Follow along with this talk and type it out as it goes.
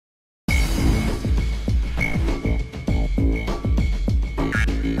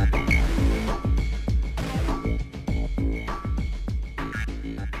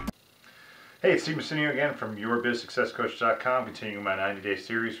Hey, it's Steve Messineo again from YourBizSuccessCoach.com, continuing my 90-day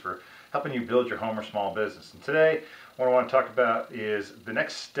series for helping you build your home or small business. And today, what I want to talk about is the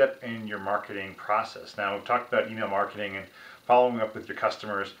next step in your marketing process. Now, we've talked about email marketing and following up with your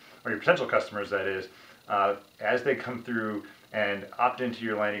customers, or your potential customers, that is, as they come through and opt into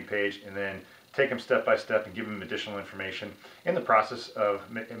your landing page, and then take them step by step and give them additional information in the process of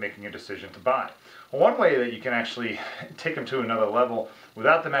making a decision to buy. Well, one way that you can actually take them to another level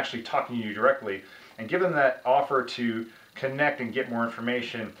without them actually talking to you directly, and give them that offer to connect and get more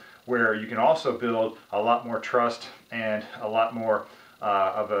information, where you can also build a lot more trust and a lot more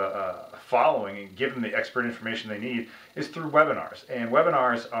of a following, and give them the expert information they need, is through webinars. And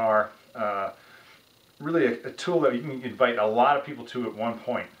webinars are really a tool that you can invite a lot of people to at one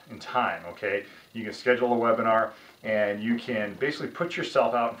point in time. Okay, you can schedule a webinar and you can basically put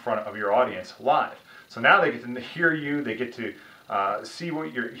yourself out in front of your audience live. So now they get to hear you, they get to see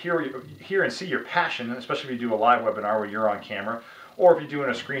what you're hear and see your passion, especially if you do a live webinar where you're on camera, or if you're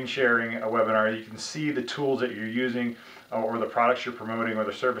doing a screen sharing a webinar, you can see the tools that you're using, or the products you're promoting, or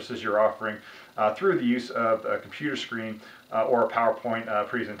the services you're offering through the use of a computer screen or a PowerPoint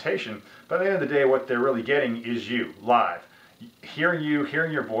presentation. But at the end of the day, what they're really getting is you live, hearing you,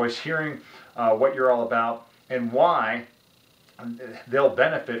 hearing your voice, hearing what you're all about, and why they'll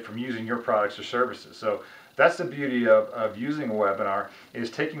benefit from using your products or services. So that's the beauty of using a webinar,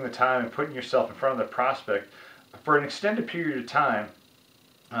 is taking the time and putting yourself in front of the prospect for an extended period of time,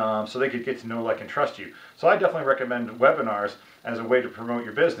 so they could get to know, like, and trust you. So I definitely recommend webinars as a way to promote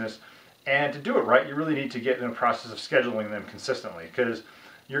your business. And to do it right, you really need to get in the process of scheduling them consistently, because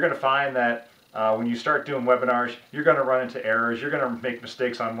you're going to find that when you start doing webinars, you're going to run into errors, you're going to make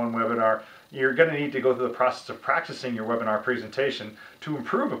mistakes on one webinar. You're going to need to go through the process of practicing your webinar presentation to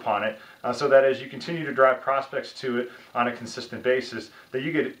improve upon it, so that as you continue to drive prospects to it on a consistent basis, that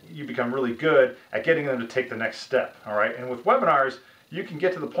you become really good at getting them to take the next step. All right, and with webinars, you can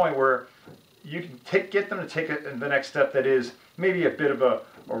get to the point where you can get them to take the next step that is maybe a bit of a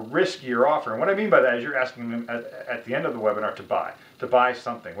riskier offer. And what I mean by that is you're asking them at the end of the webinar to buy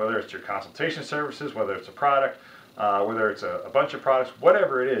something, whether it's your consultation services, whether it's a product, whether it's a bunch of products,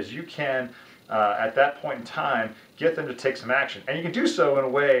 whatever it is. You can, at that point in time, get them to take some action. And you can do so in a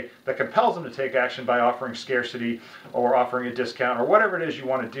way that compels them to take action by offering scarcity, or offering a discount, or whatever it is you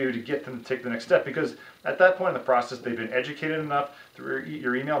want to do to get them to take the next step. Because at that point in the process, they've been educated enough through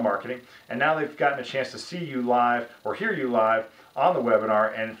your email marketing, and now they've gotten a chance to see you live or hear you live on the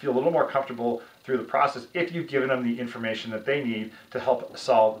webinar and feel a little more comfortable through the process if you've given them the information that they need to help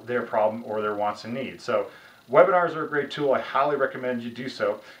solve their problem or their wants and needs. So webinars are a great tool. I highly recommend you do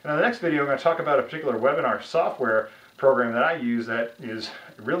so. And in the next video, I'm going to talk about a particular webinar software program that I use that is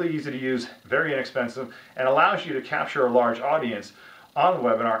really easy to use, very inexpensive, and allows you to capture a large audience on the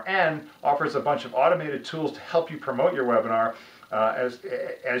webinar, and offers a bunch of automated tools to help you promote your webinar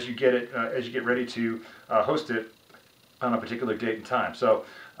as you get ready to host it on a particular date and time. So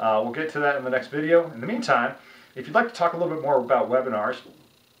we'll get to that in the next video. In the meantime, if you'd like to talk a little bit more about webinars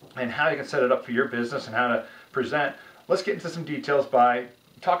and how you can set it up for your business and how to present, let's get into some details by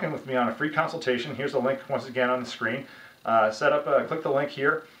talking with me on a free consultation. Here's the link once again on the screen. Click the link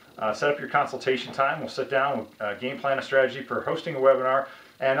here, set up your consultation time. We'll sit down, we'll game plan a strategy for hosting a webinar,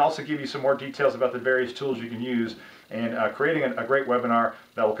 and also give you some more details about the various tools you can use in creating a great webinar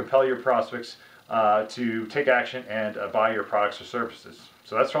that will compel your prospects to take action and buy your products or services.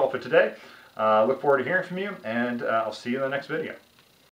 So that's all for today. Look forward to hearing from you, and I'll see you in the next video.